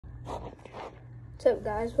What's up,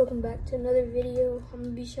 guys? Welcome back to another video. I'm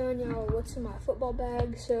gonna be showing y'all what's in my football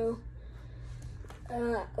bag. So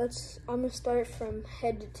I'm gonna start from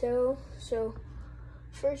head to toe. So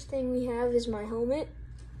first thing we have is my helmet.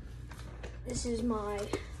 This is my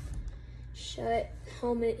Schutt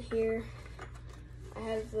helmet here. I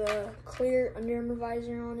have the clear Under Armour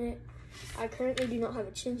visor on it. I currently do not have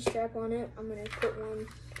a chin strap on it. I'm gonna put one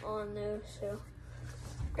on though. So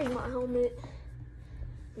here's my helmet.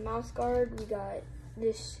 Mouth guard, we got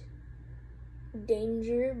this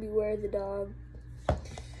Danger, Beware the Dog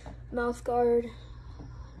mouth guard.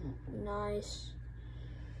 Nice.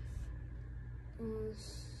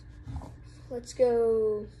 Let's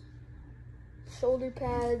go. Shoulder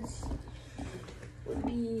pads would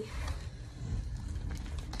be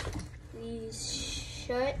these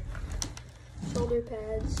Schutt shoulder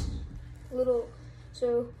pads.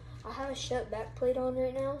 So I have a Schutt back plate on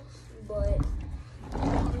right now, but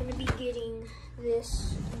I'm gonna be getting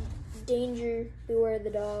this Danger, Beware the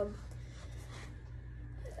Dog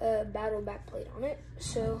battle back plate on it.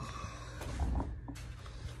 So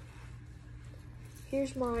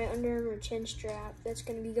here's my Under Armour chin strap that's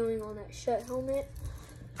gonna be going on that Schutt helmet.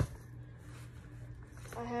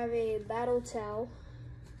 I have a battle towel.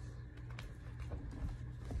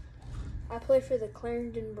 I play for the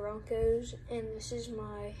Clarendon Broncos, and this is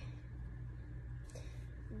my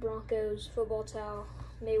Broncos football towel.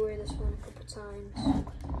 May wear this one a couple times.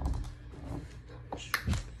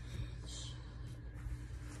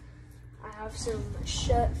 I have some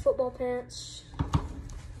Schutt football pants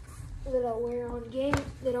that I'll wear on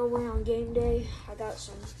game day. I got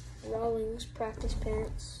some Rawlings practice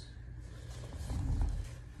pants.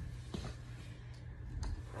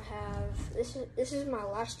 I have this is my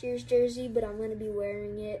last year's jersey, but I'm gonna be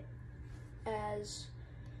wearing it as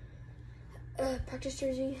practice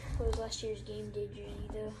jersey. It was last year's game day jersey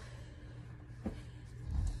though.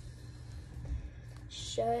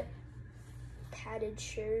 Schutt padded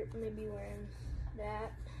shirt. I'm gonna be wearing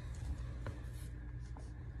that.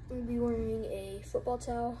 I'm gonna be wearing a football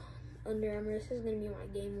towel, Under Armour. This is gonna be my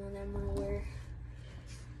game one that I'm gonna wear.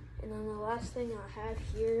 And then the last thing I have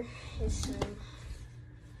here is some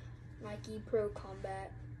Nike Pro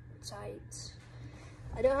Combat tights.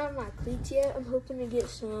 I don't have my cleats yet. I'm hoping to get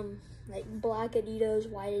some like black Adidas,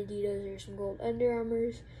 white Adidas, or some gold Under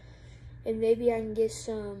Armours, and maybe I can get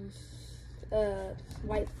some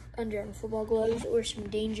white Under Armour football gloves or some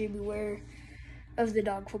Danger, Beware of the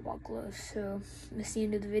Dog football gloves. So that's the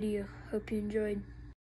end of the video. Hope you enjoyed.